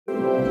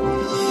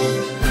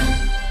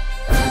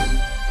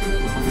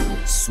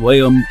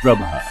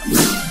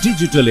SwayamPrabha.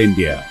 Digital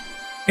India.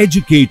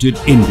 Educated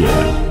India.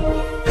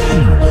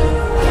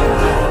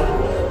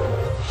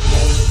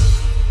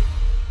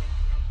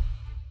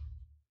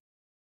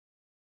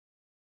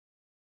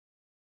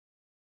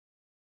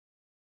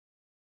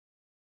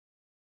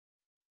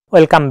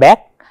 Welcome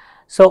back.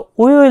 So,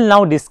 we will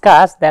now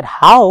discuss that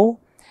how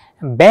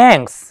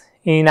banks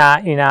in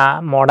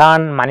a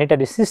modern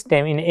monetary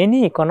system in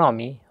any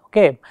economy,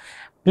 okay,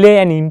 play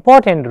an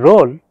important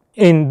role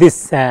in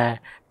this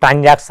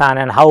transaction,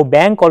 and how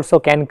bank also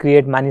can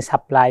create money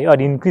supply or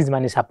increase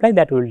money supply,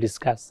 that we will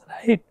discuss,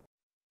 right.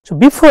 So,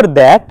 before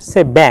that,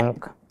 say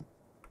bank.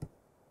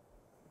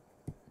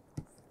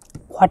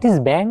 What is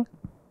bank?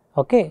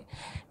 Okay,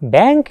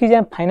 bank is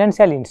a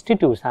financial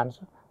institution,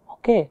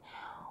 okay,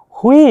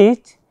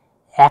 which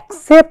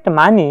accept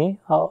money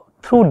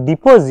through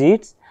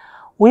deposits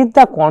with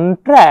the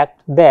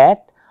contract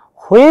that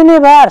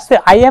whenever, say,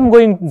 I am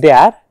going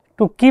there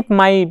to keep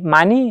my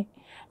money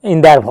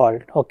in their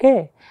vault,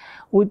 okay.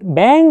 With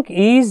bank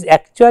is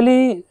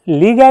actually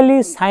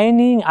legally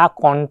signing a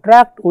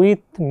contract with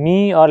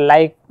me, or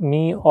like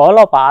me, all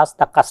of us,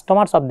 the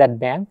customers of that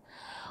bank.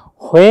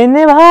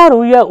 Whenever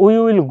we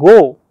will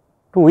go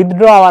to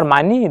withdraw our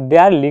money, they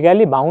are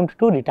legally bound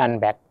to return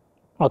back,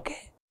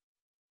 okay.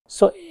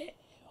 So,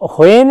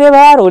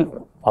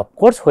 whenever, of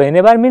course,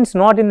 whenever means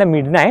not in the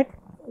midnight,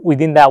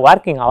 within the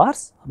working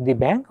hours of the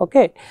bank,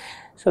 okay.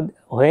 So,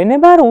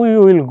 whenever we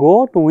will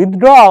go to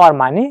withdraw our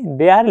money,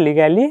 they are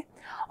legally,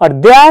 or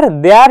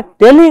they are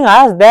telling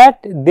us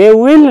that they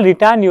will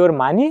return your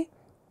money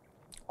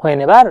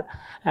whenever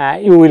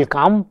you will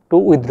come to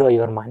withdraw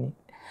your money,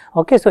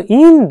 okay. So,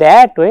 in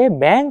that way,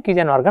 bank is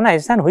an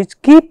organization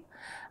which keep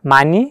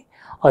money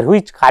or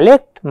which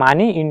collect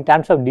money in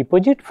terms of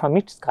deposit from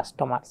its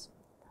customers,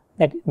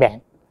 that is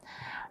bank.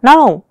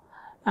 Now,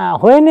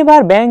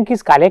 whenever bank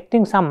is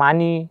collecting some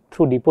money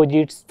through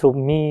deposits, through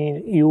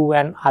me, you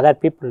and other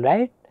people,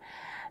 right,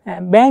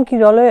 bank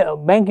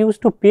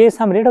used to pay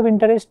some rate of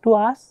interest to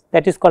us,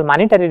 that is called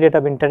monetary rate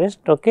of interest,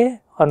 okay,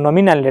 or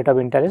nominal rate of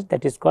interest,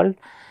 that is called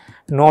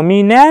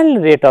nominal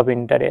rate of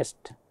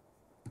interest,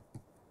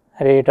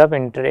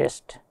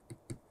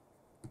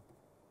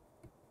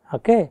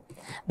 okay.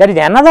 There is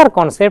another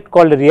concept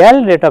called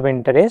real rate of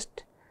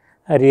interest,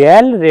 I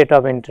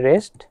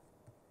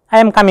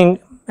am coming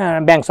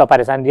bank's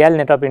operation, real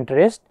rate of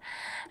interest,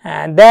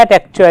 that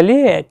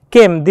actually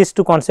these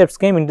two concepts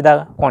came into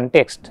the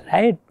context,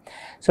 right.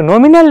 So,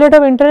 nominal rate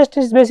of interest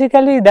is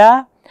basically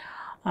the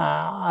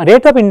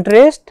rate of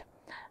interest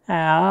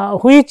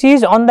which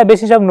is on the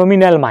basis of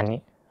nominal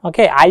money,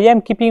 okay. I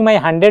am keeping my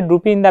 100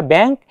 rupee in the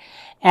bank,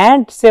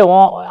 and say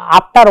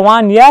after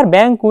 1 year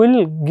bank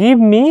will give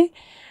me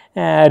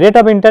rate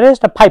of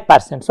interest of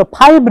 5%. So,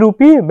 5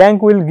 rupee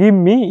bank will give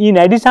me in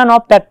addition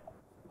of that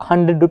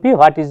 100 rupee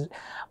what is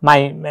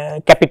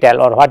my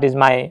capital or what is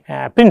my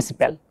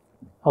principal,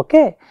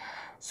 okay.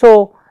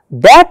 So,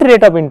 that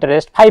rate of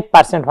interest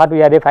 5% what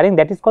we are referring,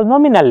 that is called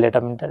nominal rate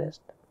of interest.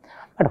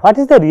 But what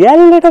is the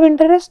real rate of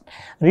interest?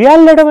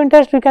 Real rate of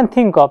interest we can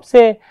think of,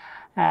 say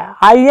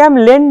I am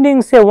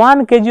lending say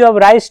 1 kg of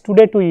rice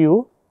today to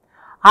you,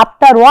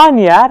 after 1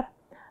 year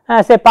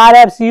say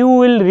perhaps you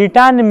will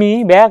return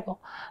me back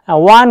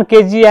 1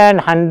 kg and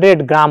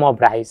 100 gram of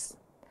rice.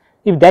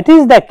 If that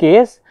is the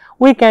case,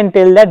 we can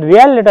tell that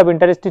real rate of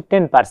interest is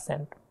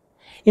 10%.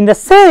 In the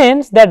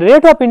sense that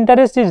rate of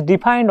interest is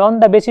defined on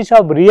the basis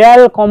of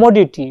real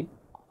commodity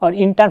or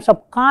in terms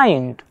of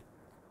kind,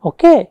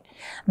 okay,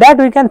 that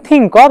we can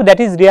think of, that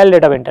is real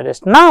rate of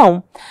interest.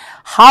 Now,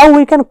 how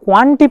we can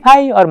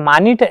quantify or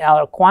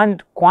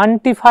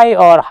quantify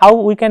or how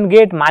we can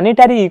get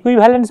monetary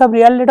equivalence of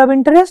real rate of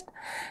interest?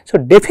 So,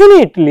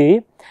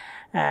 definitely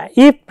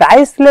if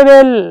price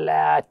level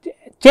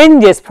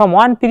changes from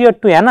one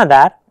period to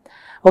another,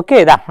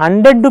 okay, the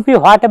 100 rupee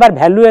whatever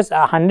value is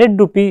 100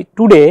 rupee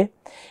today,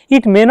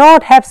 it may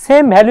not have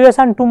same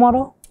valuation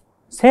tomorrow,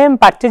 same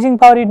purchasing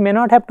power it may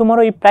not have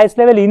tomorrow. If price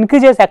level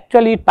increases,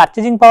 actually its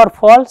purchasing power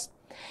falls,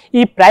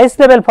 if price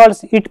level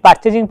falls, its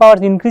purchasing power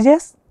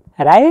increases,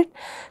 right.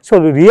 So,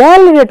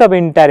 real rate of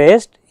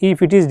interest,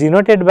 if it is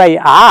denoted by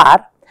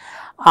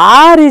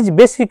R is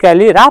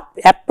basically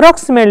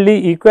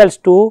approximately equals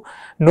to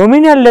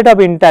nominal rate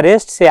of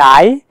interest, say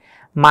I,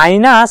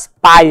 minus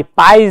pi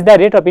is the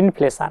rate of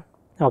inflation,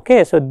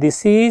 okay. So,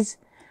 this is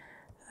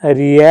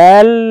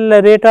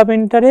real rate of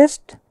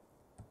interest,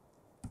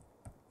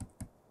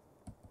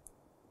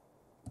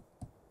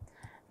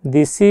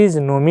 this is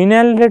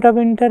nominal rate of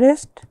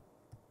interest,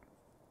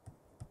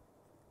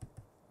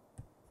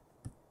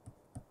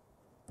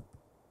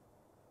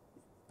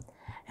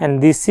 and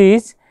this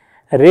is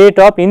rate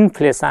of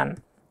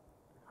inflation,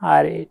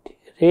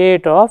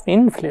 rate of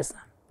inflation,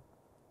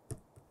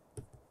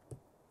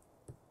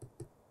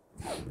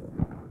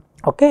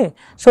 okay.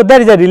 So,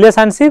 there is a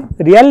relationship,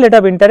 real rate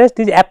of interest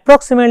is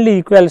approximately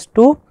equals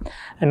to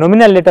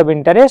nominal rate of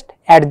interest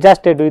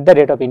adjusted with the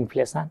rate of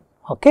inflation,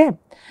 okay.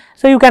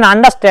 So, you can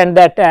understand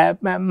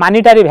that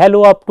monetary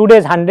value of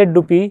today's 100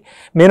 rupee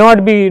may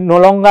not be no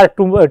longer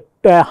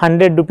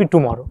 100 rupee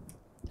tomorrow,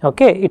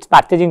 okay, its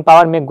purchasing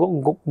power may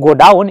go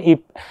down if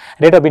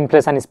rate of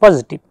inflation is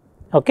positive.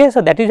 Okay,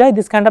 so that is why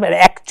this kind of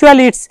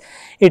actually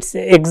its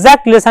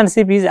exact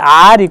relationship is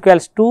R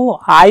equals to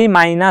I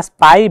minus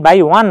pi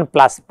by 1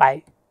 plus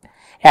pi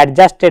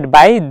adjusted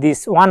by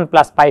this 1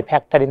 plus pi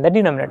factor in the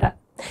denominator.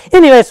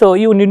 Anyway, so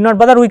you need not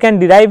bother, we can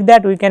derive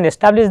that, we can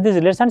establish this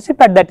relationship,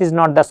 but that is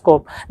not the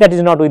scope, that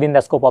is not within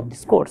the scope of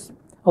this course.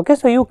 Okay,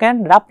 so you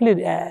can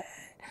roughly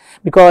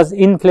because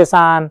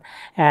inflation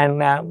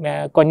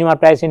and consumer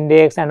price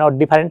index and or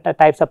different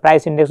types of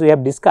price index we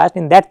have discussed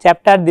in that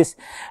chapter,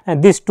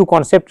 these two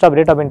concepts of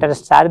rate of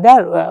interest are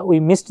there, we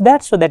missed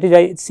that. So, that is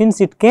why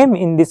since it came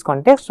in this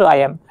context, so I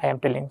am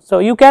telling. So,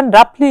 you can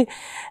roughly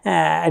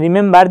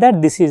remember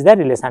that this is the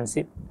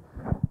relationship,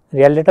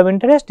 real rate of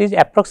interest is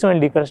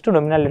approximately equals to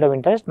nominal rate of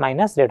interest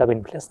minus rate of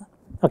inflation.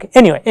 Okay.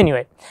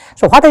 Anyway,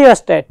 so what I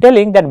was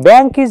telling, that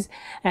bank is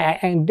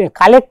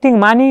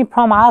collecting money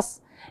from us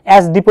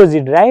as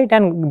deposit, right,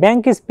 and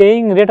bank is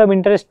paying rate of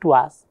interest to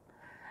us.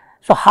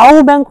 So,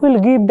 how bank will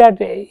give that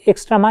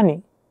extra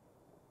money?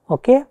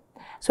 Okay.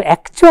 So,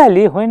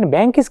 actually when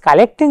bank is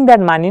collecting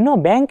that money, no,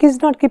 bank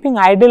is not keeping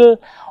idle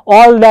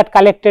all that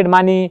collected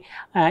money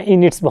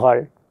in its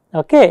vault.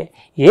 Okay.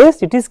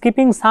 Yes, it is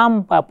keeping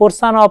some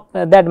portion of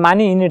that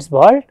money in its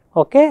vault,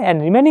 okay,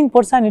 and remaining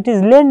portion it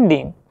is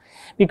lending,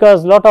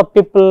 because lot of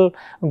people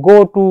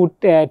go to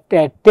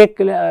take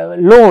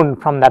loan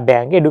from the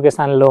bank,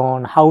 education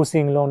loan,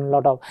 housing loan,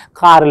 lot of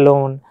car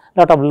loan,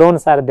 lot of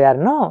loans are there,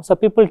 no. So,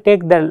 people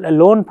take the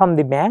loan from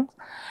the bank.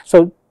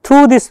 So,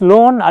 through this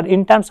loan or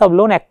in terms of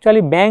loan, actually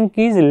bank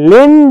is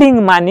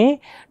lending money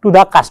to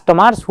the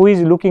customers who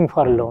is looking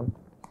for loan,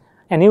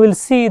 and you will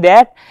see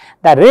that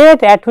the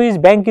rate at which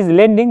bank is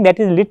lending, that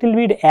is little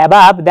bit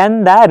above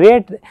than the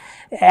rate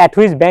at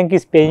which bank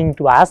is paying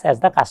to us as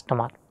the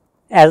customer,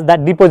 as the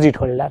deposit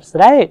holders,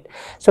 right.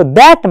 So,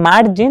 that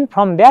margin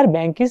from there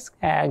bank is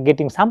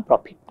getting some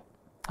profit.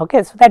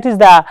 Okay. So, that is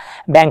the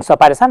bank's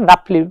operation,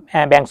 roughly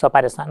bank's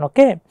operation.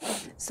 Okay.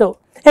 So,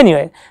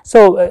 anyway,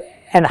 so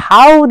and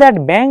how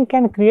that bank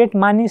can create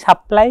money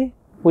supply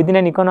within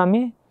an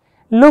economy?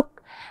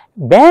 Look,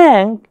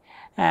 bank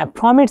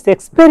from its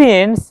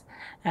experience,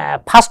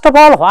 first of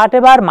all,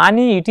 whatever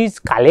money it is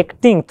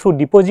collecting through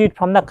deposit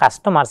from the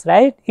customers,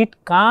 right,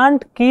 it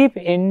can't keep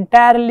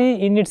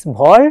entirely in its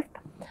vault,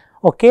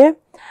 okay,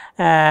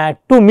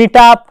 to meet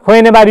up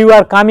whenever you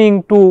are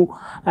coming to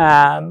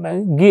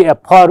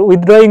for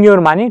withdrawing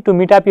your money, to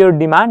meet up your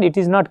demand, it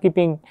is not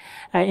keeping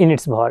in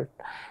its vault.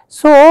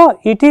 So,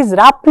 it is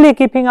roughly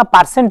keeping a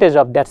percentage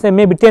of that, say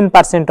maybe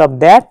 10% of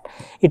that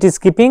it is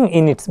keeping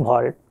in its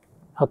vault.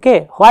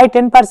 Okay. Why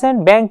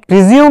 10%? Bank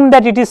presume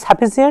that it is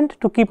sufficient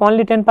to keep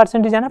only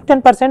 10% is enough,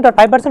 10% or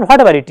 5%,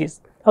 whatever it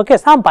is, okay,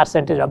 some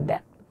percentage of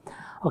that.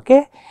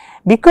 Okay.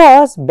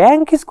 Because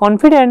bank is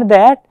confident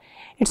that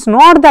it is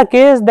not the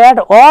case that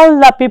all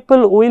the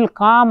people will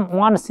come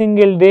one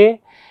single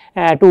day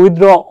to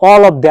withdraw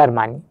all of their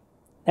money.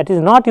 That is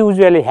not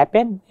usually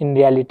happen in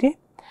reality.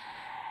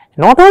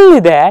 Not only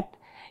that,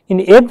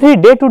 in every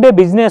day to day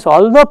business,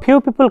 although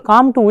few people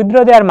come to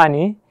withdraw their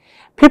money,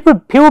 few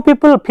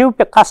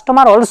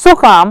customer also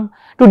come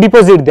to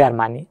deposit their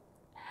money.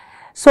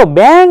 So,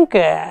 bank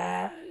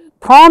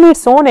from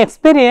its own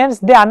experience,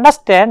 they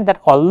understand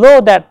that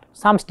although that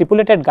some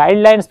stipulated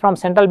guidelines from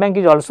central bank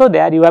is also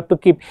there, you have to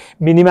keep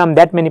minimum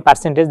that many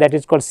percentage, that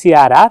is called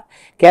CRR,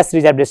 cash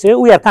reserve ratio,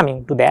 we are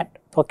coming to that.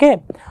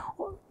 Okay.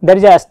 There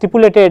is a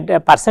stipulated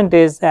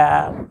percentage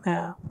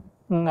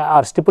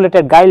or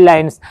stipulated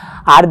guidelines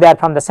are there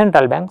from the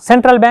central bank.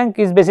 Central bank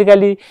is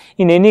basically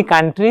in any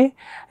country,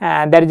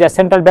 there is a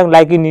central bank,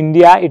 like in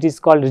India it is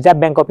called Reserve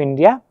Bank of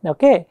India.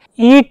 Okay.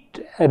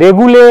 It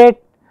regulate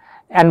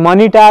and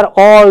monitor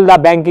all the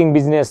banking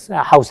business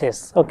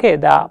houses, okay,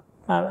 the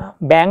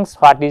banks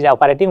what is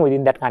operating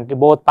within that country,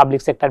 both public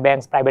sector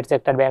banks, private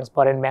sector banks,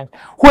 foreign banks,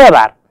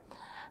 whoever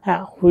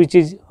which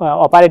is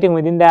operating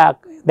within that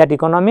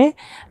economy.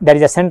 There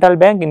is a central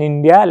bank in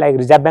India like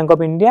Reserve Bank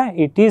of India,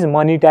 it is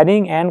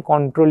monitoring and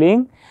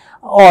controlling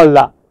all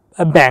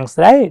the banks,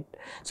 right.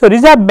 So,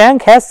 Reserve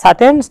Bank has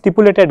certain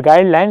stipulated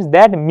guidelines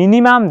that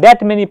minimum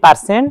that many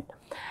percent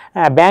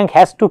bank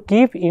has to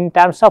keep in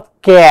terms of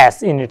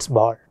cash in its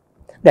vault,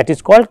 that is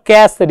called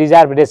cash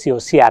reserve ratio,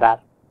 CRR.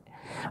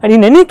 And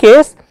in any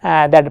case,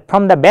 that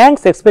from the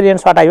bank's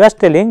experience, what I was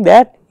telling,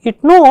 that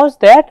it knows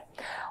that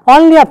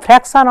only a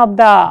fraction of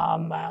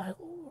the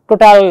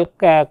total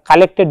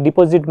collected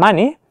deposit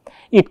money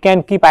it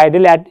can keep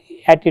idle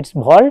at its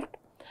vault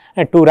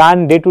to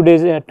run day to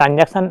day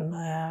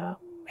transaction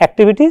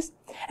activities,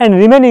 and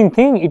remaining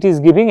thing it is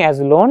giving as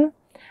loan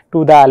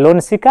to the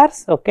loan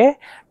seekers, okay,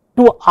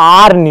 to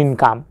earn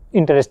income,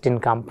 interest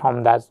income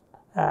from the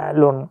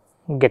loan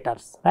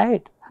getters,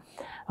 right.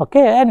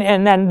 Okay,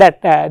 and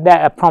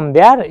that from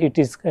there it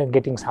is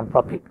getting some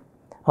profit.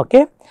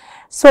 Okay.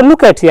 So,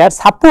 look at here,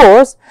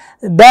 suppose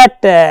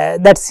that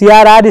that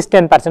CRR is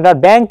 10% or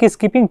bank is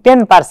keeping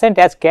 10%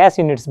 as cash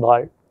in its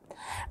vault.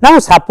 Now,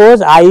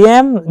 suppose I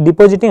am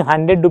depositing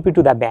 100 rupee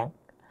to the bank.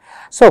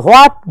 So,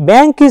 what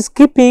bank is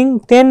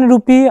keeping 10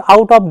 rupee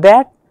out of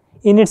that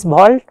in its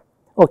vault,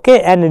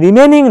 okay, and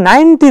remaining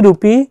 90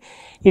 rupee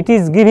it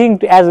is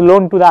giving as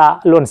loan to the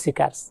loan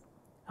seekers.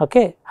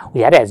 Okay.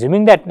 We are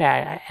assuming that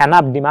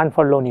enough demand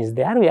for loan is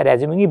there, we are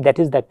assuming if that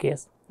is the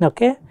case.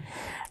 Okay.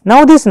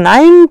 Now, this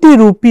 90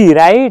 rupee,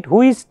 right,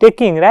 who is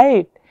taking,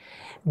 right,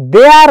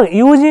 they are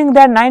using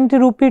that 90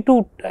 rupee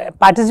to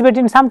participate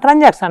in some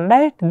transaction,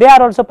 right, they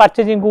are also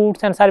purchasing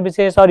goods and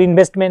services or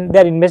investment, they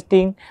are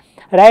investing,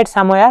 right,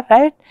 somewhere,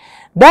 right.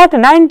 That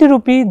 90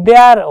 rupee they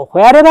are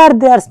wherever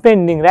they are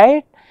spending,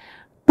 right,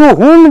 to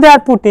whom they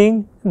are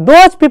putting,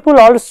 those people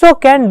also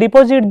can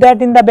deposit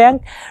that in the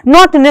bank,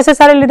 not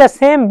necessarily the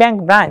same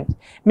bank branch,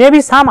 maybe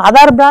some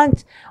other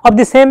branch of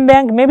the same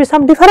bank, maybe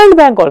some different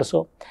bank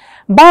also,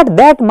 but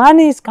that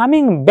money is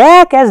coming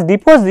back as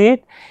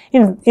deposit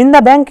in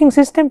the banking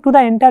system to the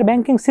entire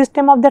banking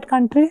system of that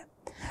country.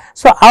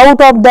 So, out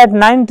of that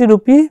 90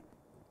 rupee,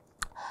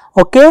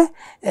 okay,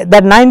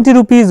 that 90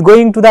 rupee is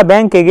going to the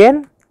bank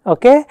again,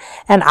 okay,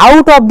 and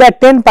out of that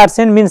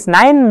 10% means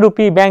 9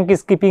 rupee bank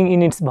is keeping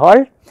in its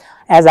vault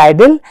as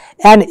idle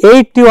and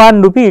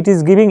 81 rupee it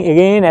is giving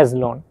again as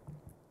loan.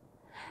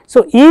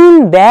 So,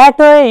 in that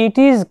way it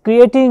is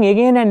creating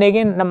again and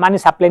again the money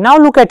supply. Now,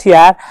 look at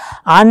here,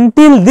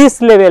 until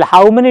this level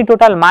how many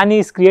total money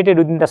is created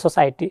within the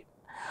society?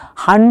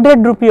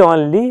 100 rupee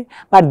only,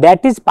 but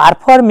that is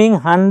performing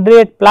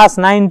 100 plus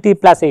 90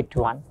 plus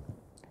 81,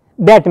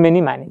 that many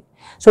money.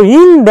 So,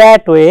 in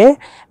that way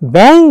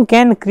bank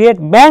can create,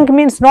 bank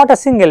means not a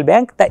single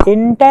bank, the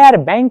entire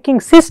banking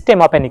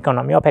system of an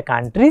economy of a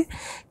country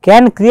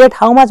can create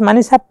how much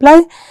money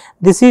supply?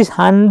 This is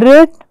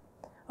 100,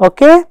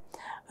 okay.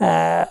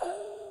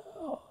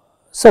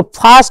 So,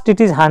 first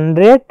it is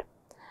 100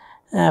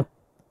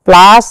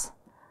 plus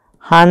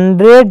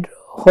 100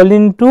 whole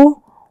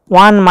into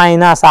 1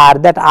 minus r,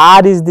 that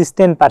r is this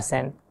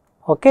 10%,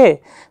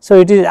 okay. So,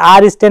 it is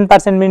r is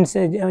 10% means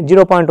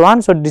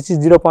 0.1, so this is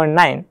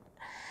 0.9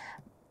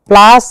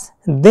 plus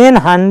then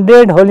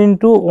 100 whole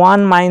into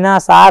 1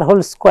 minus r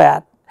whole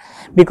square,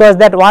 because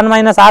that 1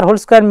 minus r whole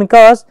square,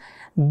 because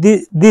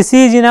this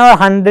is in our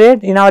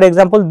 100, in our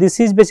example this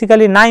is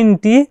basically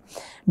 90,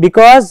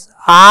 because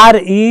r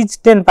is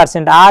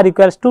 10%, r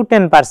equals to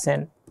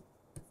 10%,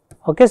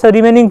 okay. So,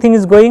 remaining thing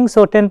is going,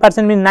 so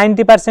 10% means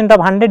 90% of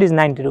 100 is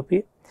 90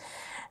 rupee.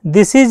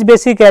 This is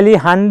basically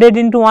 100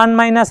 into 1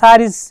 minus r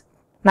is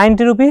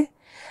 90 rupee,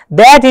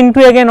 that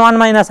into again 1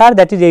 minus r,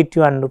 that is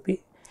 81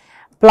 rupee,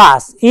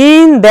 plus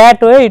in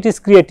that way it is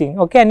creating,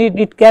 okay, and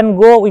it can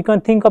go, we can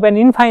think of an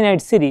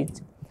infinite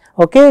series,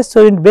 okay.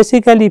 So,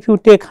 basically if you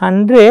take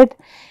 100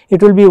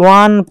 it will be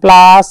 1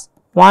 plus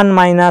 1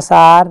 minus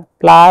r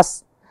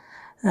plus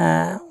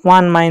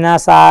 1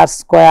 minus r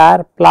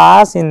square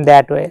plus in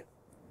that way,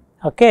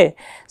 okay.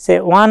 Say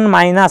 1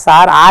 minus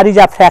r is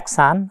a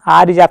fraction,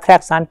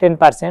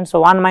 10%.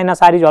 So, 1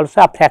 minus r is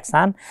also a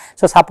fraction.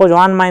 So, suppose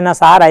 1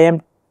 minus r I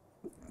am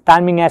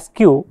terming as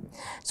q.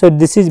 So,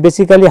 this is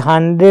basically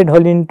 100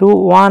 whole into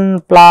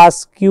 1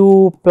 plus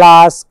q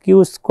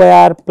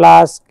square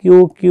plus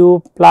q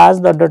cube plus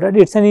dot dot dot,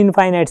 it is an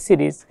infinite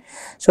series.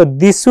 So,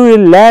 this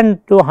will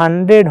land to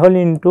 100 whole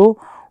into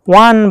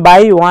 1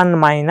 by 1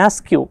 minus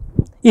q.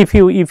 If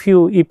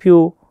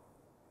you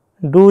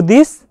do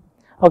this,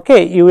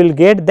 okay, you will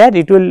get that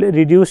it will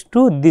reduce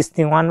to this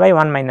thing 1 by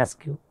 1 minus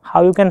q.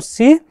 How you can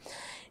see?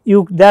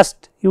 You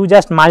just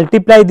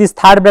multiply this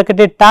third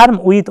bracketed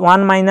term with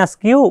 1 minus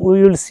q,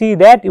 we will see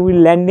that you will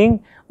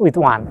landing with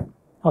 1,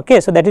 okay.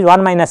 So, that is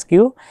 1 minus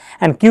q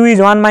and q is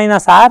 1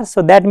 minus r.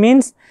 So, that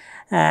means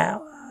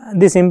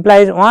this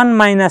implies 1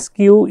 minus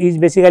q is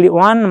basically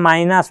 1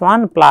 minus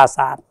 1 plus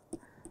r.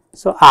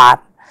 So,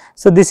 r.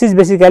 So, this is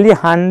basically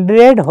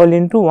 100 whole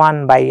into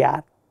 1 by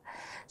r.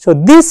 So,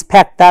 this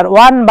factor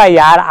 1 by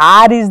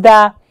r is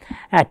the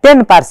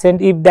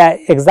 10%, if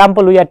the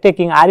example we are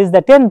taking r is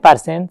the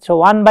 10%. So,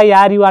 1 by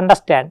r you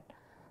understand,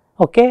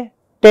 okay,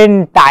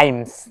 10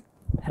 times,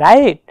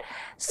 right.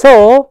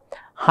 So,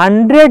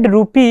 100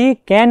 rupee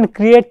can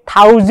create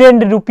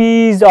 1000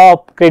 rupees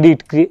of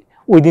credit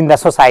within the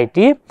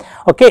society,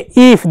 okay,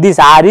 if this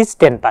r is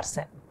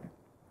 10%,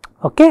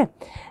 okay.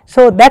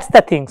 So, that is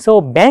the thing.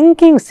 So,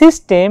 banking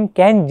system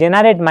can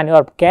generate money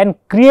or can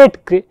create.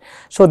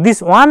 So,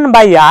 this 1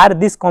 by r,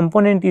 this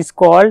component is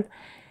called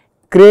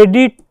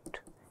credit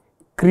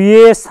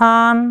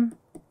creation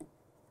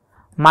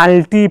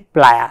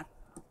multiplier.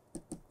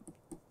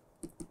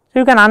 So,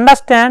 you can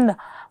understand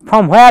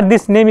from where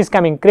this name is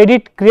coming,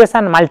 credit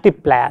creation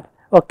multiplier,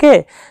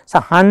 okay. So,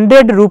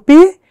 100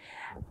 rupee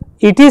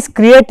it is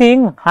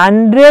creating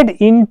 100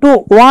 into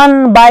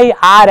 1 by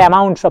r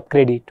amounts of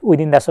credit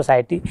within the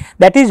society.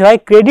 That is why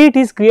credit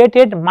is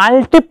created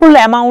multiple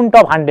amount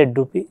of 100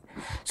 rupee.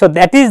 So,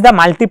 that is the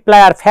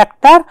multiplier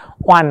factor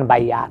 1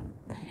 by r.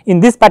 In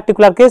this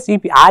particular case,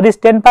 if r is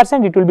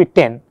 10%, it will be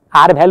 10,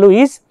 r value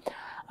is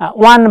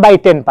 1 by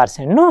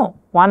 10%, no,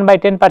 1 by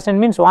 10%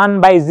 means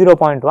 1 by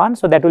 0.1,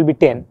 so that will be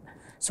 10.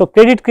 So,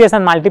 credit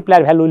creation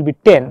multiplier value will be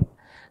 10.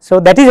 So,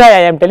 that is why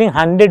I am telling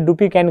 100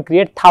 rupee can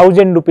create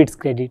 1000 rupees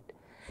credit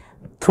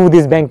through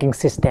this banking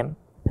system,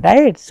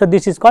 right. So,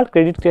 this is called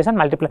credit creation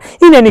multiplier.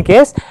 In any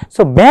case,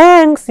 so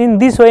banks in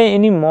this way,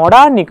 in a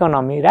modern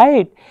economy,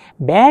 right,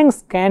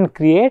 banks can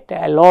create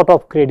a lot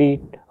of credit,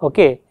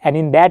 okay, and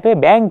in that way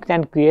bank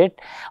can create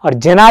or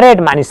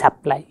generate money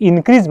supply,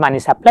 increase money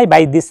supply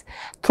by this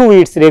through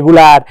its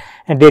regular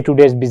day to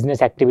day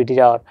business activities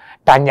or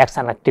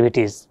transaction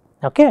activities,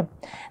 okay.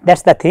 That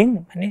is the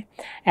thing.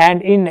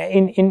 And in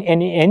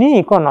any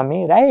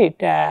economy,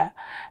 right,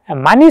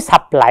 money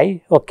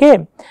supply,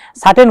 okay,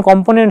 certain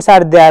components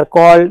are there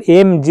called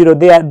M0,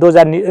 they are, those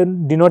are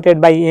denoted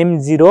by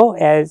M0,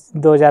 as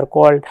those are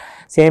called,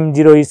 say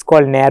M0 is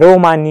called narrow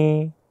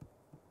money,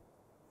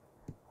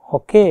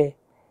 okay,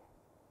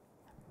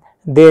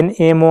 then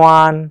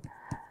M1,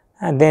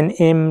 and then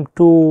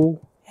M2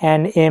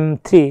 and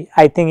M3.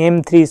 I think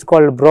M3 is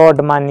called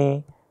broad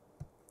money,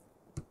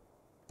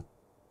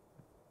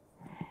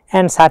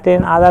 and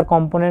certain other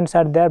components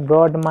are there,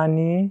 broad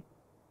money,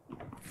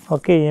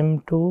 okay,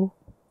 M2,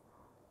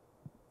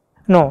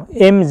 no,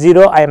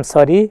 M0, I am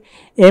sorry,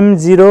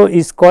 M0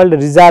 is called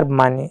reserve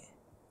money,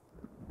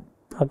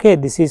 okay,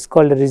 this is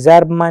called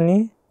reserve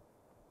money,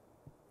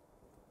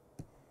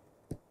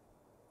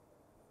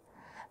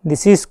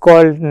 this is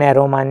called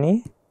narrow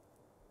money,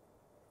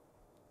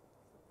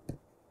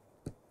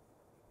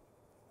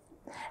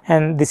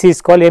 and this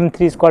is called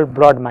M3 is called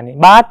broad money.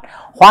 But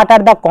what are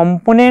the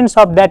components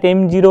of that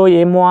M0,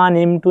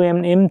 M1, M2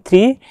 and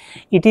M3?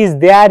 It is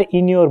there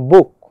in your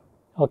book,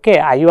 okay.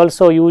 I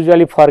also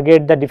usually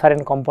forget the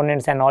different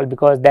components and all,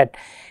 because that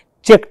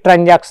check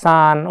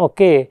transaction,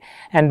 okay,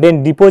 and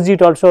then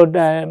deposit also,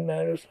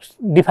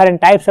 different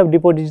types of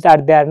deposits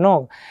are there,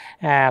 no,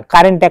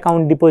 current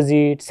account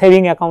deposit,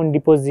 saving account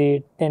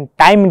deposit, then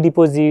time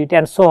deposit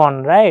and so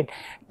on, right.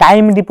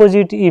 Time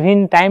deposit,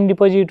 even time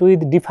deposit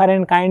with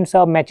different kinds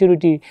of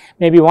maturity,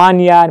 maybe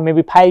 1 year,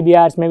 maybe 5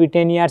 years, maybe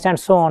 10 years and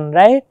so on,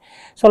 right.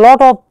 So, lot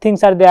of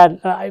things are there,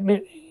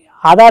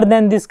 other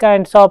than this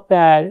kinds of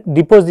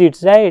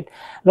deposits, right,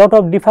 lot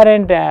of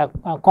different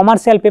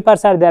commercial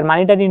papers are there,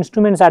 monetary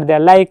instruments are there,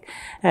 like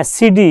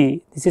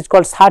CD, this is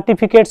called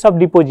certificates of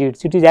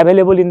deposits, it is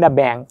available in the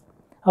bank,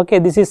 okay.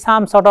 This is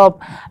some sort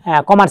of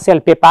commercial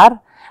paper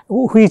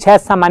which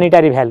has some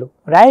monetary value,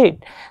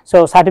 right.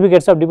 So,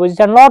 certificates of deposits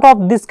and lot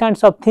of these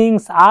kinds of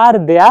things are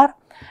there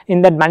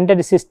in that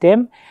monetary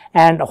system,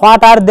 and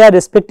what are their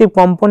respective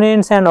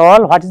components and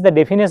all, what is the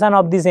definition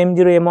of this M0,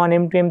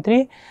 M1, M2,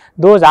 M3,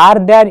 those are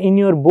there in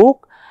your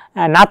book,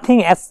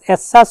 nothing as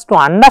such to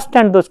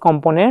understand those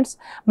components,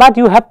 but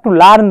you have to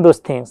learn those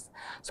things.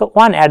 So,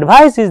 one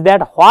advice is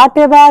that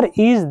whatever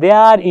is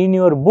there in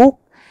your book,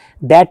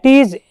 that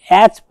is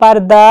as per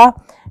the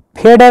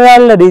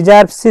Federal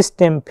Reserve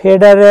System,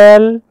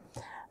 Federal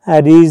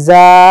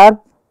Reserve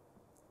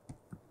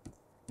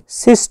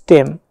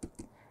System.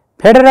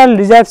 Federal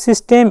Reserve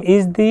System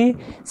is the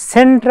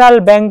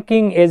central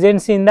banking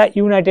agency in the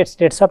United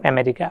States of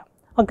America.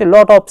 Okay,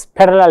 lot of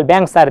federal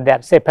banks are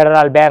there, say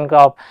Federal Bank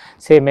of,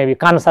 say maybe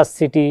Kansas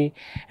City,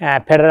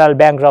 Federal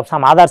Bank of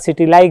some other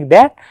city like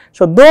that.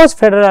 So, those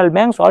federal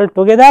banks all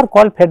together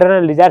called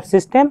Federal Reserve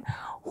System,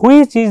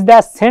 which is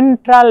the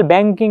central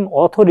banking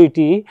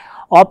authority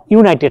of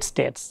United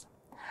States.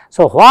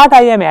 So, what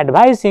I am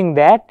advising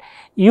that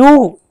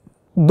you,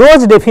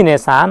 those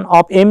definition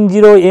of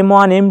M0,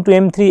 M1, M2,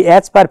 M3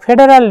 as per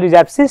Federal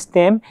Reserve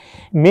System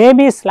may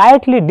be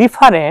slightly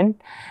different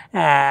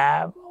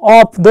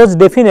of those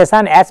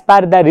definition as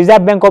per the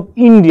Reserve Bank of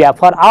India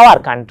for our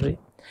country.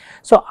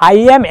 So, I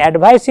am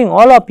advising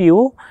all of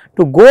you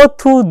to go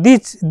through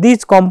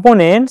these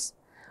components,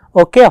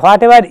 okay,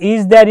 whatever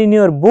is there in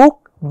your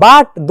book,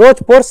 but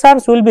those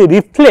portions will be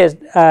replaced,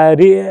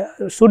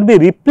 should be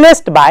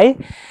replaced by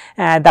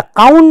the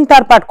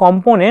counterpart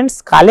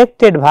components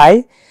collected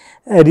by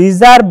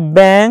Reserve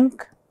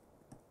Bank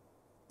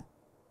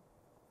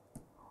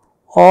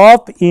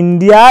of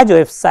India's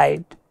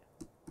website.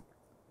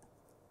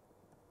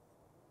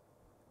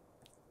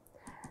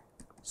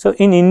 So,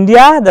 in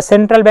India, the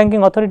central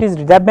banking authority is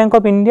Reserve Bank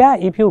of India.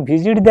 If you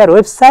visit their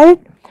website,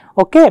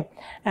 okay,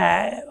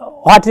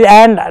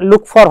 and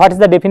look for what is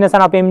the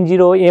definition of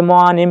M0,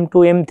 M1,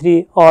 M2,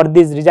 M3 or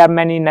this reserve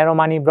money, narrow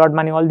money, broad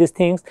money, all these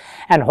things,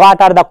 and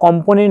what are the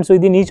components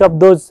within each of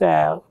those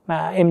M0,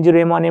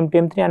 M1, M2,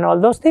 M3 and all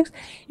those things,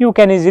 you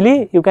can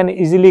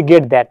easily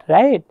get that,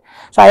 right.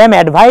 So, I am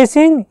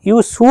advising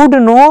you should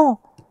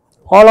know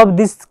all of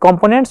these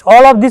components.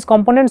 All of these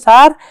components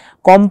are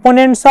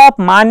components of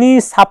money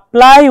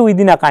supply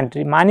within a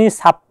country, money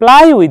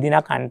supply within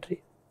a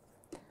country,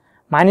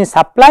 money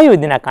supply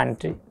within a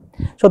country.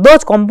 So,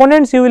 those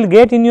components you will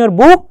get in your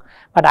book,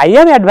 but I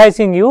am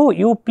advising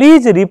you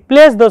please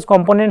replace those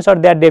components or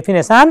their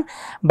definition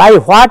by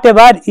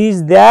whatever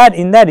is there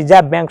in the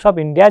Reserve Bank of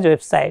India's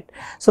website.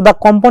 So, the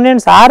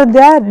components are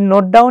there,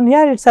 note down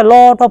here, it is a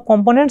lot of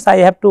components, I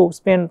have to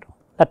spend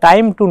the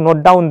time to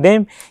note down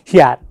them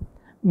here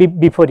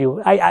before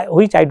you,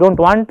 which I do not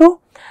want to.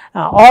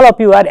 All of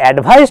you are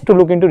advised to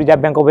look into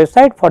Reserve Bank of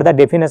website for the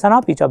definition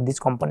of each of these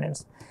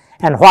components.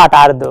 And what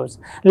are those?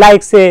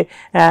 Like say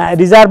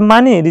reserve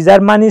money is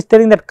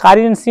telling that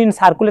currency in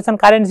circulation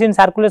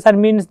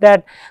means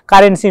that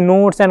currency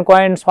notes and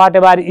coins,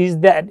 whatever is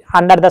there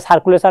under the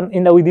circulation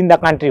in the within the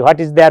country, what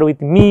is there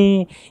with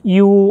me,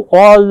 you,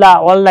 all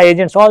the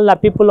agents, all the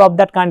people of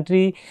that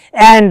country,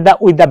 and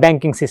with the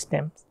banking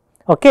system.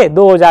 Okay,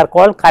 those are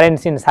called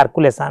currency in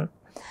circulation.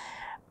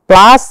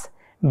 Plus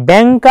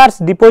bankers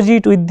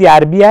deposit with the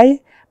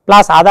RBI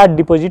plus other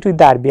deposit with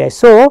the RBI.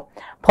 So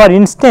for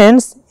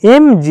instance,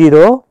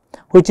 M0,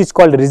 which is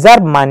called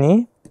reserve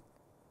money,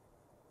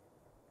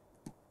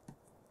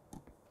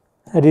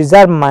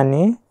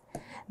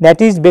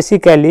 that is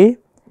basically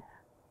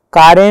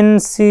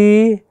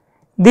currency.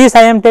 This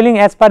I am telling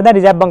as per the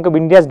Reserve Bank of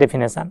India's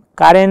definition.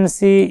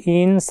 Currency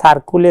in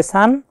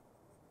circulation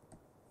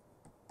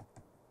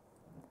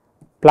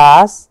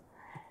plus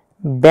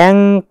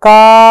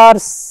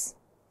bankers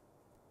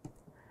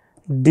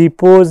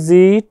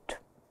deposit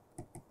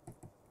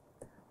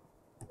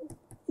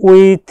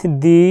with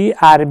the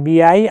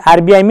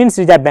RBI means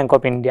Reserve Bank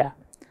of India,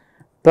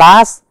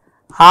 plus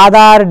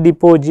other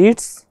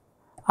deposits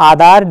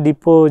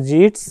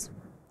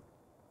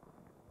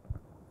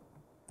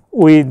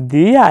with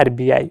the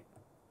RBI.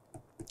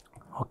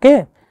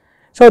 Okay.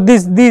 So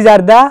these are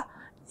the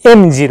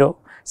M0.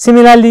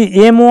 Similarly,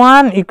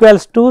 M1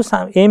 equals to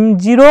some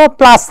M0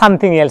 plus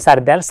something else are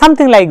there,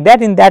 something like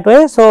that in that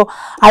way. So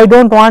I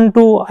don't want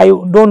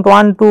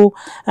to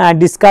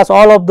discuss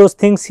all of those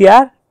things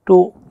here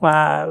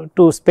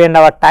to spend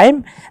our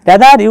time.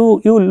 Rather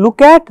you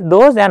look at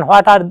those and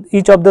what are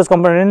each of those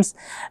components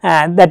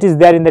that is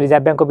there in the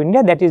Reserve Bank of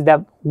India. That is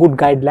the good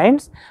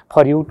guidelines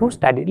for you to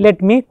study.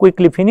 Let me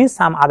quickly finish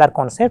some other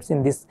concepts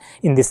in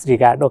this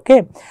regard.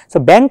 Okay.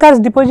 So bankers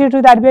deposit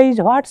with RBI is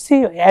what?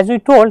 See, as we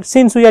told,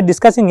 since we are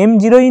discussing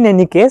M0 in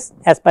any case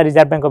as per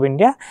Reserve Bank of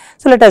India,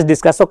 so let us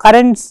discuss. So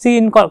currency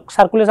in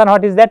circulation,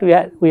 what is that? We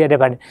are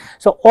defining.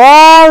 So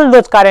all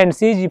those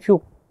currencies, if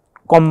you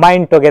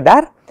combine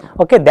together,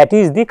 okay, that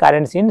is the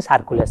currency in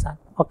circulation.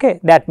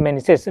 Okay, that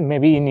means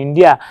maybe in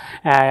India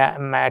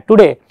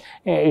today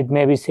it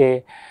may be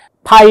say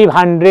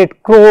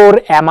 500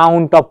 crore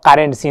amount of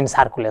currency in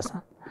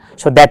circulation.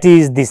 So that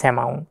is this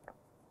amount.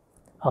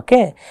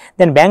 Okay,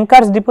 then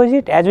bankers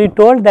deposit, as we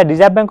told, the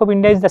Reserve Bank of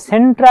India is the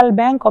central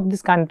bank of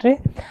this country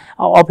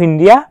of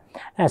India.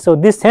 So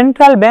this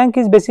central bank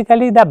is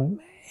basically the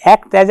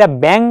act as a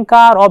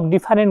banker of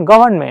different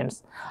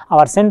governments.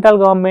 Our central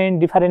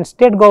government, different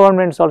state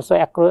governments also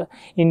across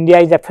India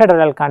is a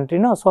federal country,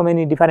 no? So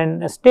many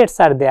different states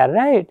are there,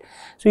 right?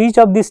 So each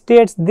of these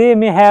states, they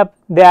may have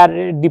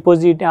their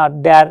deposit or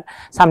their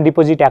some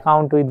deposit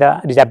account with the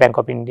Reserve Bank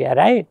of India,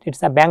 right?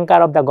 It's a banker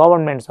of the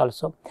governments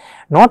also.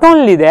 Not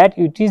only that,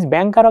 it is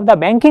banker of the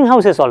banking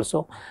houses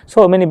also.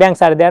 So many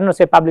banks are there, no?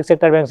 Say public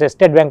sector banks, say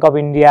State Bank of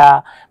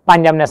India,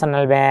 Punjab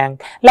National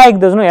Bank, like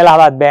those, no?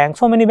 Allahabad Bank.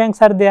 So many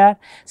banks are there.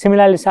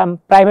 Similarly, some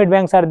private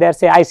banks are there,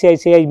 say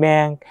ICICI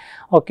Bank.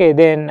 Okay,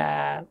 then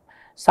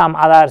some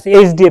others,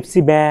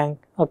 HDFC Bank.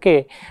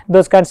 Okay,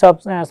 those kinds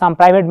of some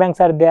private banks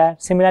are there.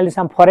 Similarly,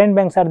 some foreign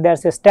banks are there,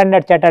 say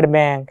Standard Chartered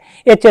Bank,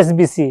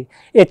 HSBC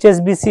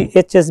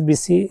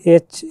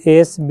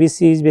is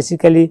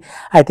basically,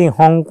 I think,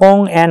 Hong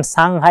Kong and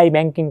Shanghai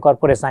Banking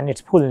Corporation,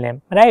 its full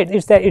name, right?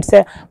 It's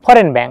a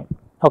foreign bank.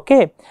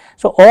 Okay,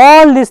 so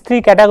all these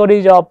three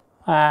categories of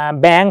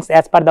banks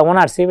as per the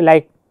ownership,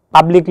 like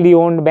publicly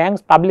owned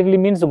banks, publicly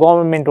means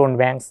government owned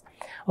banks,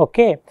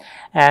 okay,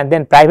 and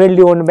then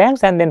privately owned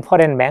banks, and then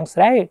foreign banks,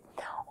 right?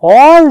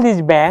 All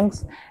these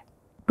banks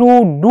to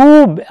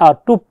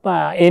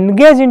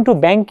engage into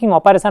banking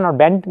operation or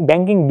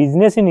banking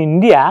business in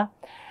India,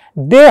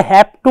 they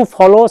have to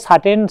follow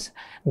certain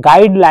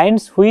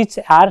guidelines which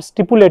are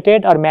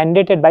stipulated or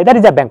mandated by the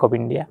Reserve Bank of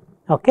India.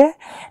 Okay,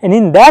 and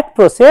in that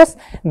process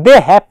they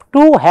have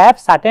to have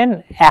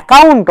certain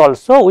account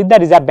also with the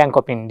Reserve Bank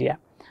of India.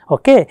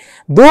 Okay,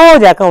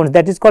 those accounts,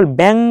 that is called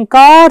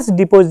bankers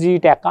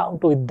deposit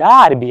account with the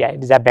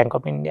RBI, Reserve Bank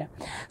of India.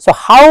 So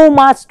how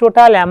much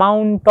total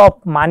amount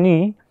of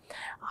money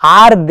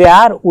are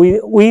there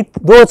with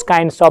those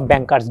kinds of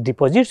bankers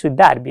deposits with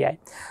the RBI?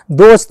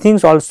 Those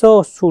things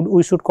also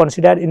we should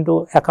consider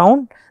into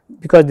account,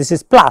 because this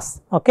is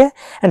plus. Okay,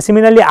 and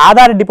similarly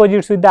other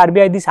deposits with the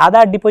RBI, these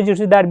other deposits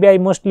with the RBI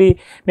mostly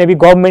maybe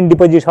government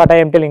deposits, what I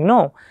am telling,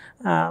 no,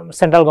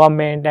 central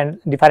government and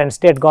different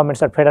state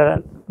governments or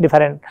federal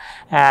different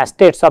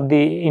states of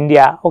the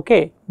India.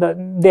 Okay,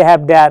 they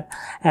have their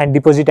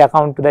deposit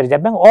account to the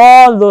Reserve Bank.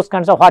 All those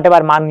kinds of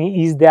whatever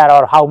money is there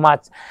or how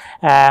much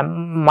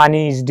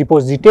money is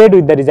deposited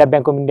with the Reserve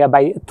Bank of India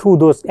by through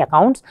those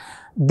accounts,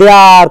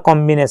 their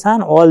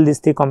combination, all these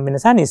three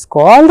combination is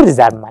called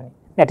reserve money.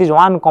 That is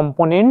one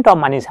component of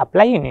money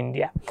supply in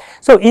India.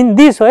 So in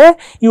this way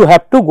you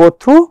have to go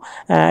through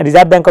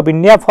Reserve Bank of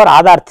India for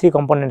other three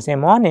components,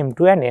 M1,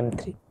 M2 and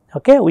M3.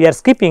 Okay, we are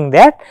skipping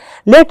that.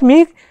 Let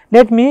me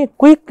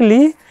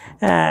quickly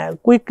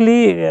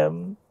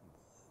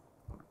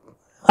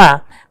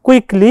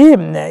quickly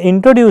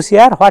introduce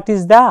here what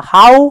is the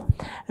how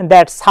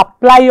that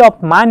supply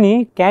of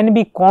money can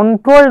be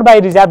controlled by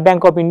Reserve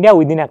Bank of India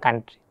within a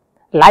country.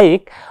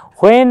 Like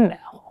when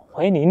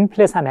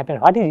inflation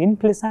happens, what is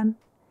inflation?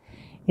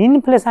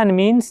 Inflation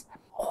means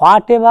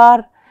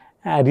whatever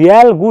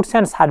real goods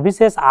and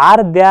services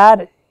are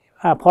there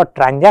for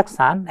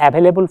transaction,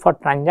 available for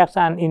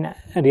transaction in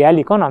real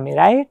economy,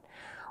 right?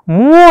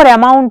 More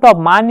amount of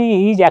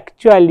money is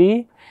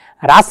actually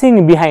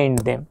rushing behind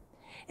them.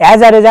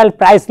 As a result,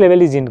 price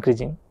level is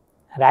increasing,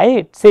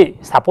 right? Say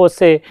suppose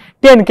say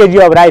 10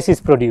 kg of rice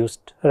is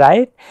produced,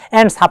 right?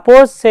 And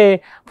suppose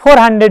say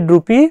 400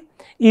 rupee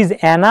is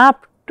enough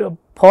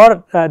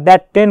for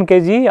that 10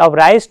 kg of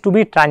rice to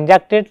be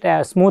transacted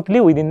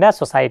smoothly within the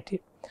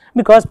society,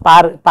 because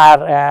per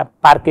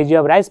kg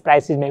of rice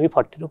price is maybe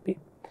 40 rupee.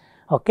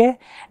 Okay.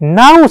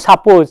 Now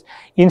suppose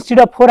instead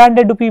of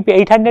 400 rupee,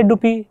 800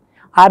 rupee,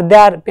 are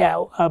there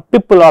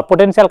people or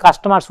potential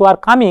customers who are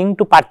coming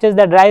to purchase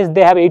that rice,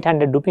 they have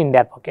 800 rupee in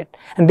their pocket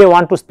and they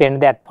want to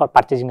spend that for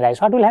purchasing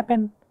rice. What will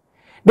happen?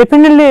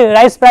 Definitely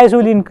rice price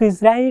will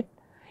increase, right?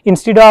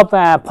 Instead of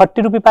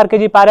 40 rupee per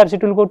kg, perhaps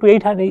it will go to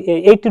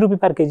 80 rupee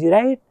per kg,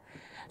 right?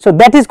 So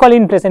that is called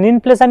inflation.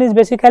 Inflation is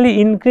basically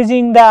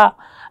increasing the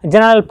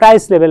general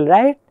price level,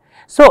 right?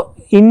 So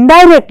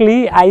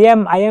indirectly I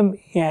am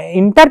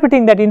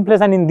interpreting that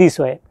inflation in this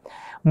way.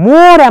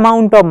 More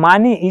amount of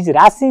money is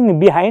rushing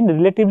behind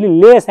relatively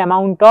less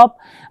amount of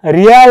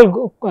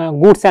real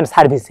goods and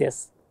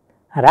services,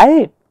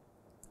 right?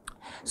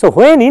 So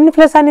when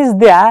inflation is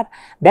there,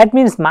 that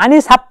means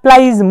money supply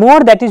is more,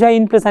 that is why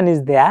inflation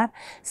is there.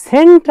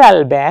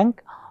 Central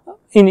bank,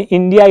 in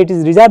India it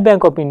is Reserve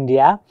Bank of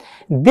India,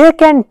 they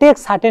can take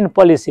certain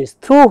policies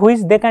through which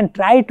they can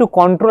try to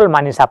control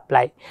money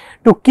supply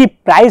to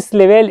keep price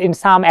level in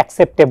some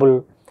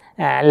acceptable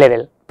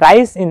level.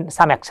 Price in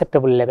some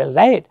acceptable level,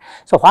 right?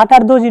 So what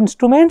are those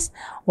instruments?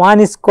 One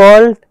is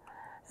called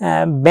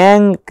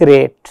bank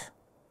rate.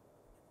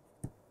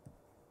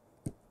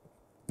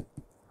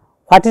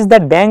 What is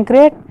that bank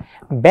rate?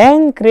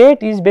 Bank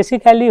rate is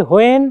basically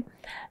when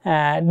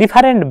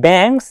different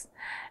banks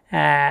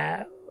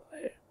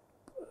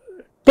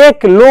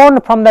take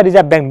loan from the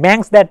Reserve Bank.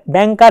 Banks that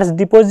bankers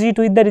deposit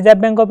with the Reserve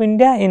Bank of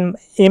India. In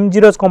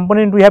M0's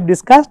component we have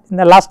discussed in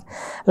the last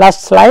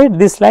slide,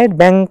 this slide,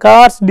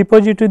 bankers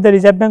deposit with the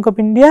Reserve Bank of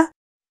India.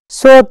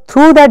 So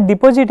through that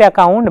deposit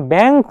account,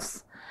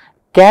 banks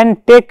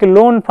can take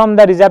loan from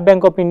the Reserve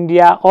Bank of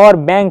India, or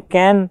bank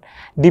can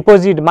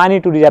deposit money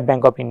to Reserve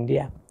Bank of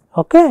India.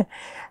 Okay.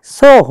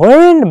 So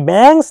when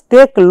banks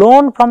take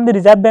loan from the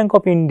Reserve Bank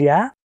of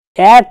India,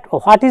 at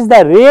what is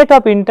the rate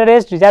of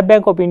interest Reserve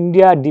Bank of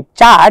India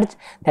charge,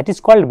 that is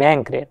called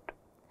bank rate.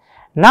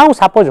 Now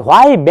suppose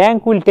why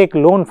bank will take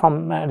loan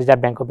from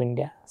Reserve Bank of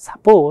India?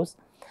 Suppose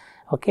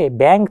okay,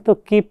 bank to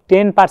keep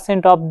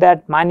 10% of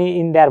that money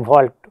in their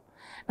vault.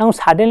 Now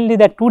suddenly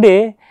that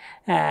today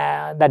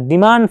the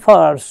demand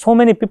for so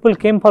many people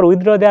came for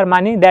withdraw their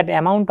money, that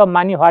amount of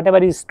money whatever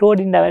is stored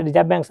in the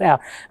Reserve Bank's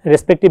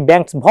respective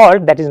bank's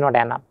vault, that is not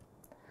enough.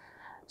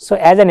 So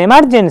as an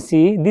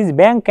emergency, this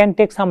bank can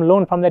take some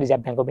loan from the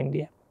Reserve Bank of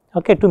India,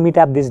 okay, to meet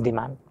up this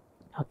demand.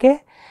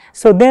 Okay.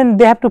 So then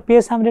they have to pay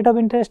some rate of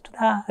interest to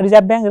the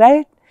Reserve Bank,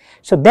 right?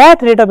 So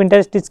that rate of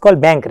interest is called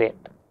bank rate.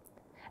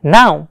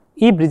 Now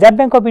if Reserve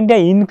Bank of India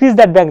increase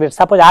that bank rate,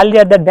 suppose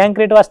earlier that bank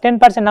rate was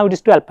 10%, now it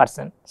is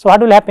 12%. So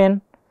what will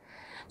happen?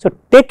 So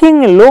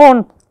taking a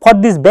loan for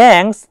these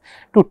banks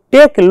to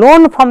take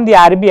loan from the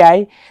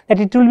RBI, that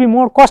it will be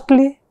more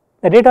costly.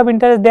 The rate of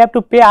interest they have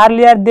to pay,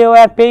 earlier they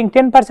were paying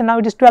 10%, now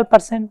it is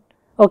 12%.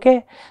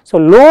 Okay. So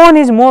loan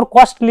is more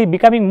costly,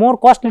 becoming more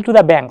costly to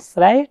the banks,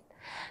 right?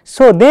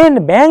 So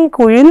then bank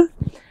will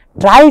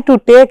try to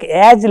take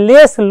as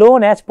less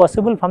loan as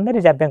possible from the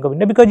Reserve Bank of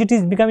India, because it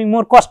is becoming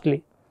more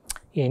costly.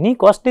 Any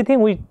costly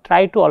thing we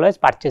try to always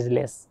purchase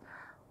less,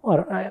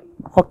 or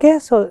okay.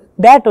 So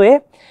that way,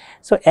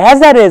 so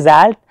as a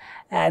result,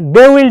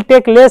 they will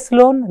take less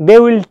loan, they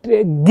will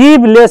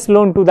give less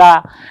loan to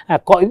the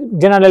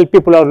general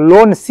people or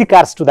loan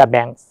seekers to the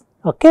banks.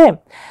 Okay.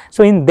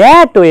 So in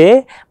that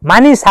way,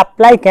 money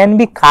supply can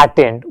be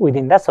curtailed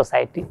within the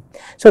society.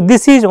 So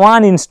this is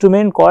one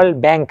instrument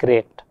called bank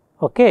rate.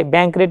 Okay.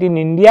 Bank rate in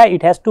India,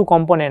 it has two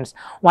components.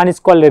 One is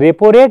called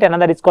repo rate,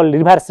 another is called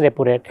reverse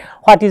repo rate.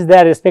 What is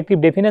their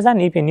respective definition?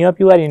 If any of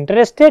you are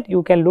interested,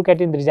 you can look at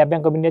in the Reserve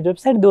Bank of India's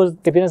website, those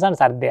definitions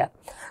are there.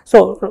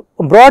 So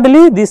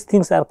broadly, these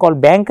things are called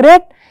bank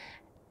rate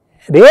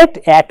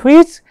at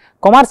which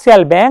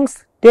commercial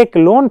banks take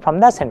loan from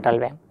the central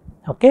bank.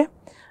 Okay.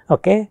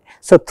 Okay.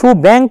 So through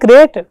bank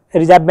rate,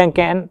 Reserve Bank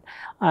can,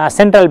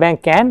 central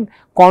bank can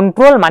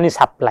control money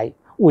supply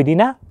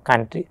within a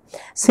country.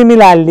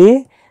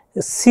 Similarly,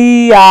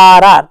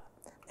 CRR,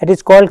 that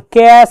is called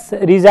cash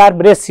reserve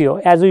ratio,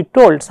 as we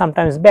told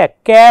sometimes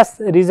back, cash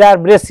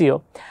reserve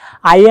ratio.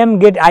 I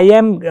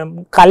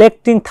am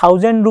collecting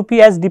 1000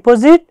 rupee as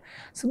deposit.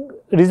 So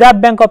Reserve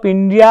Bank of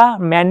India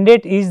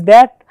mandate is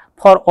that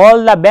for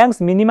all the banks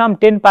minimum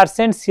 10%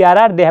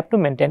 CRR they have to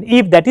maintain.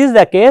 If that is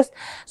the case,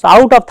 so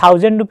out of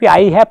 1000 rupee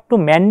I have to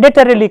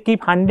mandatorily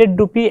keep 100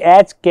 rupee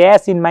as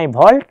cash in my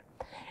vault,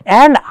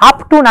 and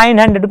up to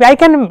 900 rupee I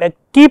can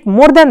keep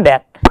more than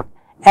that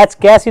as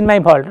cash in my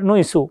vault, no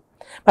issue,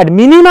 but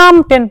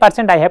minimum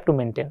 10% I have to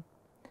maintain.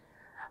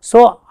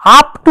 So,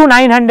 up to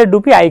 900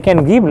 rupee I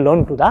can give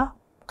loan to the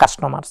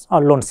customers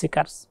or loan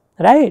seekers,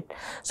 right.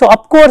 So,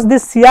 of course,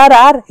 this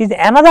CRR is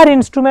another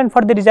instrument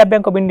for the Reserve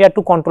Bank of India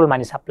to control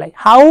money supply.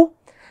 How?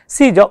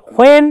 See,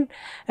 when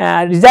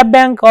Reserve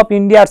Bank of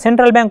India or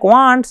central bank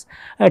wants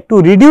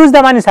to reduce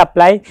the money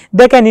supply,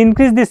 they can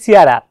increase the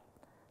CRR.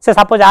 So,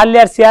 suppose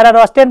earlier CRR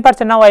was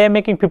 10%, now I am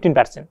making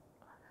 15%.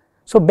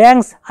 So,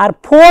 banks are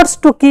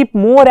forced to keep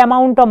more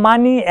amount of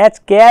money as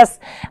cash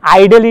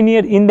idle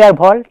in their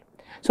vault.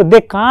 So,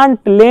 they can't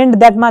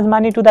lend that much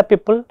money to the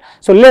people.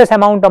 So, less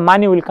amount of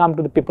money will come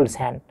to the people's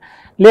hand,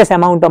 less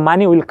amount of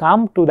money will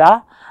come to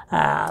the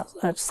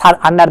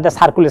under the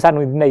circulation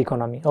within the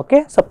economy.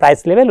 Okay. So,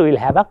 price level will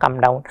have a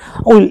come down,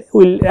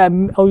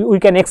 we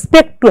can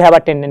expect to have a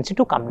tendency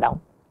to come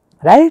down,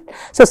 right.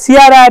 So,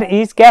 CRR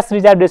is cash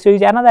reserve ratio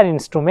is another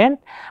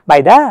instrument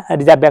by the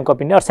Reserve Bank of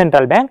India or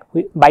central bank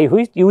by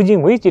which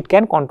using which it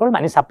can control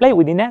money supply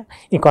within a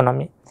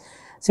economy.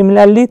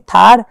 Similarly,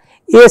 third,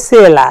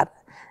 SLR.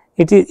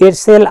 It is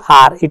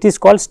SLR, it is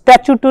called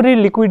statutory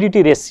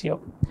liquidity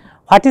ratio.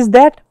 What is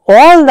that?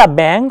 All the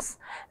banks,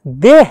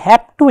 they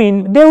have to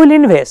they will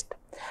invest,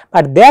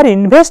 but their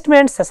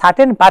investments a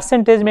certain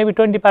percentage, maybe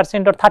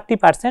 20% or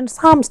 30%,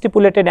 some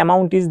stipulated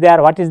amount is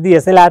there. What is the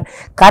SLR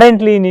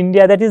currently in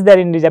India? That is there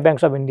in Reserve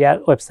Bank of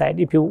India website.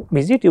 If you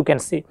visit, you can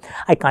see.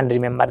 I can't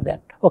remember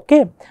that.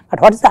 Okay,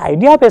 but what is the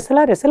idea of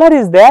SLR? SLR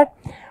is that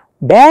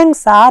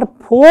banks are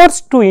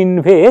forced to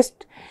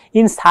invest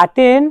in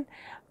certain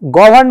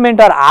government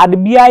or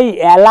RBI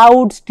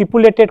allowed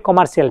stipulated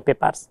commercial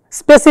papers,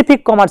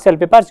 specific commercial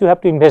papers you have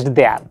to invest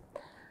there.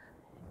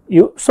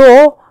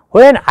 So,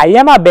 when I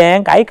am a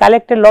bank, I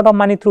collected lot of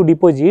money through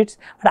deposits,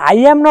 but I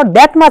am not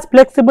that much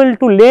flexible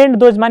to lend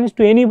those monies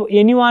to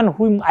anyone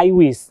whom I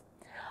wish.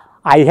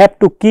 I have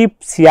to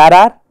keep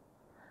CRR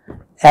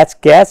as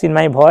cash in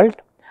my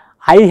vault.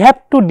 I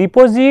have to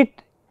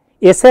deposit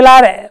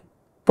SLR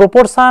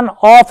proportion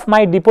of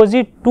my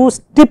deposit to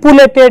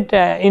stipulated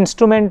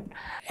instrument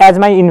as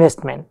my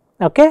investment,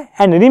 okay,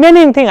 and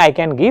remaining thing I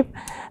can give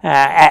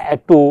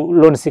to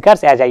loan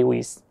seekers as I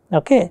wish.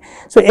 Okay.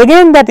 So,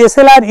 again that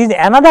SLR is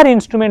another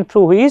instrument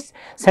through which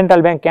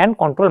central bank can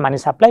control money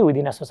supply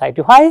within a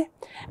society. Why?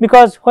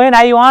 Because when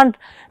I want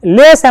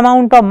less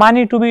amount of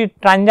money to be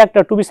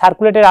transacted, to be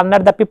circulated under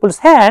the people's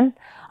hand,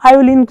 I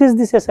will increase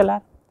this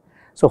SLR.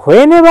 So,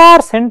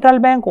 whenever central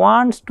bank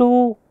wants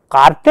to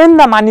curtail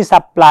the money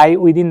supply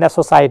within the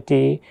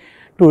society,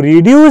 to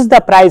reduce the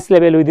price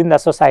level within the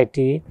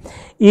society,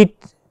 it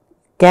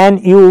can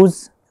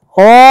use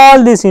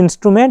all these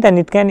instruments and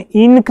it can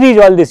increase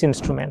all these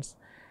instruments.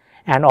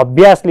 And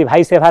obviously,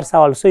 vice versa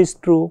also is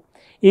true.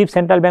 If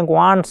central bank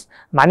wants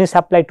money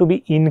supply to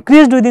be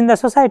increased within the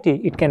society,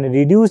 it can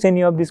reduce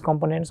any of these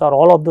components or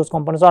all of those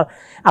components or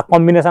a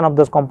combination of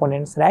those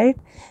components, right.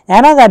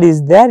 Another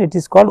is there, it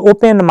is called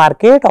open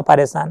market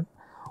operation.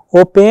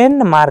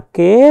 Open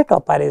market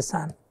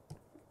operation.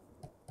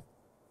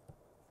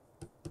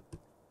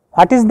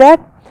 What is that?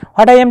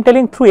 What I am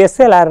telling through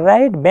SLR,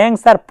 right?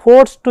 Banks are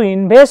forced to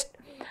invest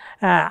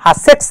a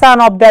section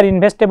of their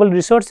investable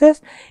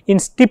resources in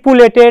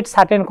stipulated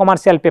certain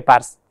commercial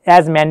papers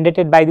as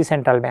mandated by the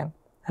central bank,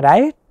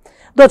 right.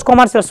 Those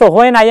commercial, so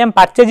when I am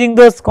purchasing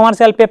those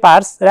commercial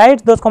papers, right,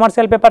 those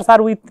commercial papers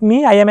are with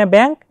me, I am a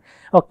bank,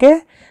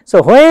 okay.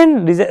 So,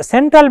 when the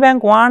central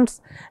bank wants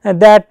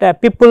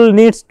that people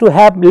needs to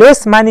have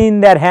less money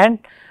in their hand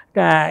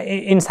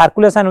in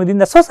circulation within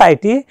the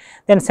society,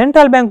 then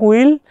central bank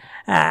will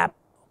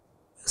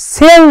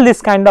sell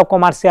this kind of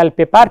commercial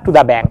paper to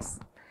the banks.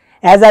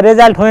 As a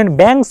result, when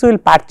banks will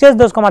purchase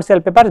those commercial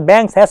papers,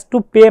 banks has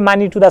to pay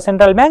money to the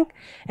central bank.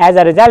 As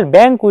a result,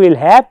 bank will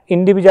have,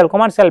 individual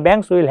commercial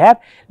banks will have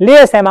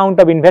less amount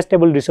of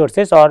investable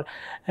resources or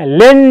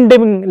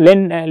lendable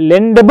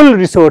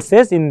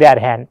resources in their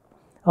hand.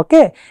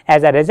 Okay.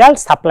 As a result,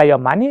 supply of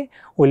money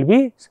will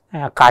be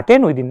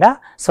curtailed within the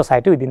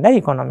society, within the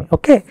economy.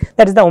 Okay.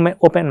 That is the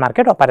open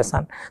market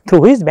operation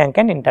through which bank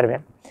can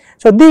intervene.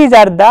 So, these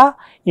are the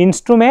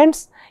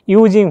instruments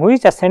using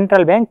which a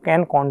central bank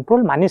can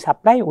control money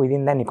supply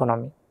within an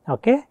economy.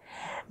 Okay.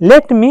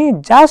 Let me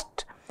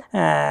just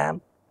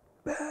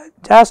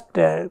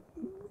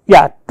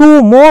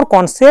two more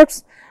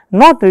concepts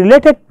not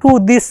related to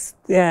this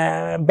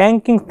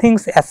banking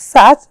things as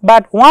such,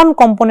 but one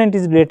component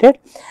is related.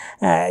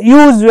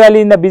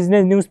 Usually in the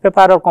business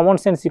newspaper or common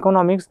sense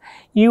economics,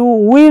 you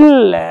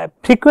will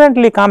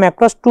frequently come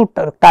across two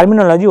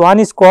terminology. One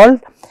is called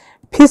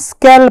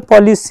fiscal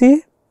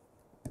policy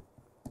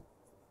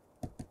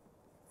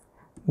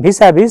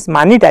vis-a-vis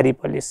monetary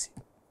policy.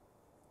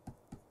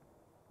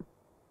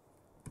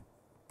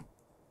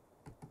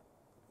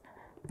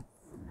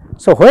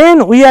 So,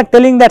 when we are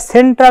telling that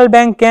central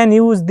bank can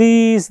use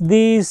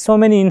these so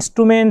many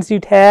instruments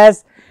it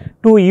has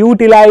to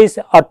utilize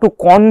or to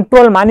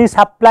control money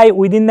supply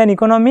within an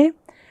economy,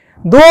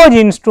 those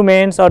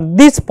instruments or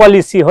this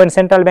policy when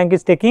central bank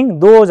is taking,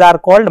 those are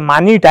called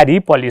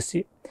monetary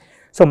policy.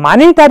 So,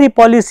 monetary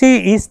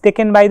policy is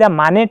taken by the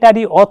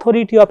monetary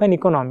authority of an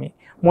economy,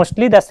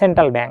 mostly the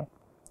central bank.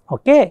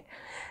 Okay.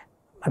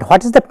 But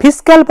what is the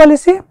fiscal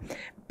policy?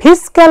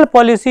 Fiscal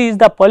policy is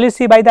the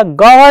policy by the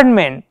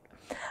government.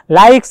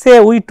 Like say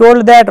we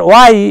told that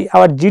why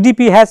our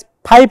GDP has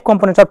 5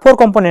 components or 4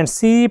 components,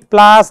 C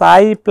plus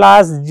I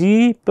plus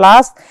G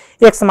plus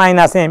X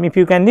minus M, if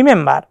you can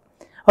remember.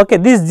 Okay,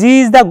 this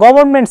G is the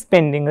government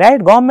spending,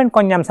 right, government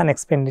consumption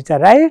expenditure,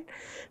 right.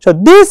 So,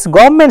 this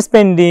government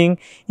spending,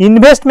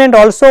 investment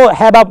also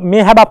may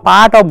have a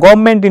part of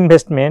government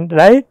investment,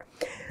 right.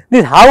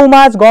 This how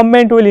much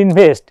government will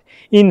invest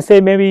in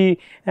say maybe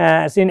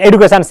in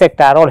education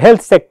sector or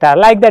health sector,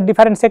 like that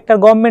different sector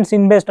governments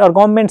invest or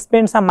government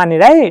spend some money,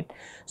 right.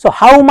 So,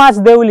 how much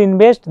they will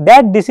invest,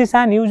 that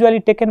decision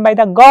usually taken by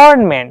the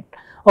government.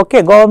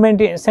 Okay,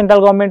 government, central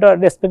government or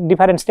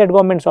different state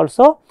governments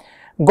also,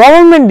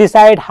 government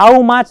decide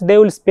how much they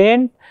will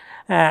spend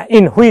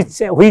in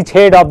which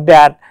head of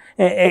their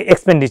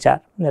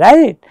expenditure,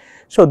 right.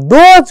 So,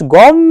 those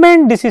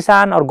government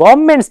decision or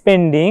government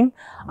spending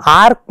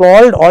are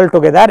called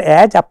altogether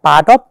as a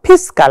part of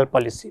fiscal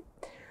policy.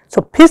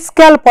 So,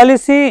 fiscal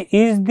policy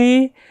is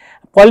the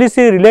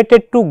policy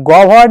related to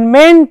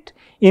government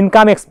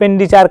income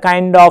expenditure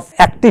kind of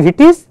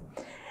activities,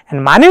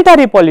 and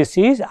monetary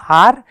policies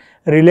are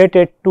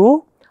related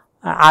to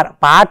are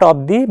part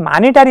of the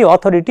monetary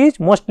authorities,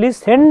 mostly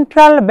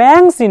central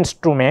banks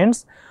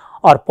instruments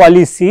or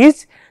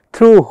policies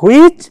through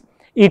which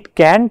it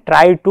can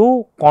try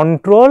to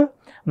control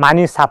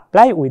money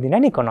supply within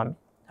an economy.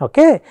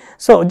 Okay.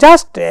 So,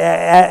 just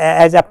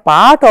as a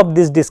part of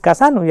this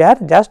discussion, we are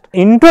just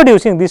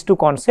introducing these two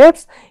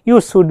concepts.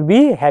 You should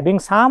be having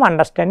some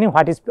understanding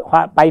what is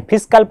by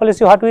fiscal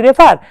policy what we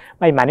refer,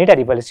 by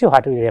monetary policy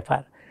what we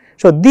refer.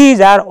 So, these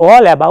are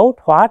all about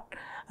what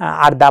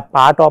are the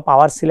part of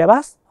our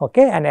syllabus.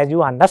 Okay. And as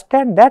you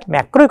understand that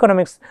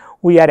macroeconomics,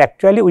 we are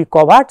actually we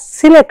covered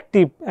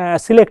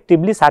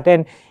selectively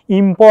certain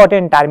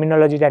important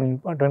terminology and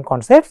important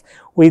concepts.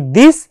 With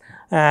this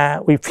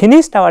we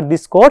finished our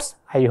this course.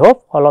 I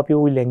hope all of you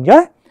will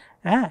enjoy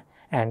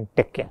and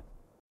take care.